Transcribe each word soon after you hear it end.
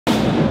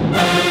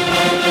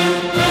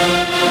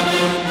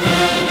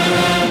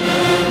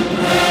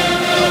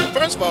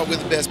we're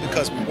the best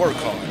because we work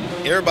hard.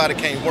 Everybody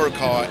can't work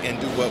hard and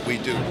do what we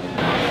do.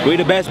 We're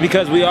the best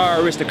because we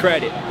are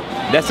aristocratic.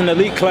 That's an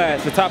elite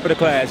class, the top of the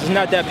class. It's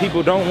not that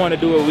people don't want to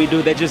do what we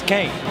do, they just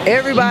can't.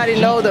 Everybody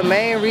know the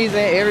main reason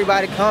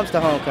everybody comes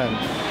to homecoming.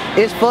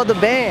 It's for the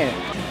band.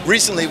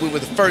 Recently, we were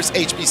the first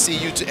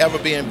HBCU to ever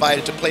be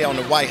invited to play on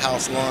the White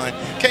House lawn.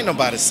 Can't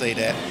nobody say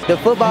that. The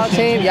football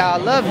team, y'all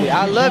love it.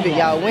 I love it.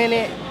 Y'all win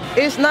it.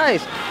 It's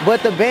nice.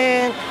 But the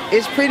band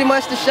is pretty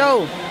much the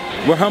show.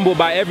 We're humbled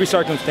by every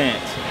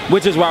circumstance,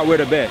 which is why we're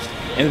the best,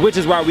 and which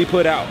is why we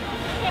put out.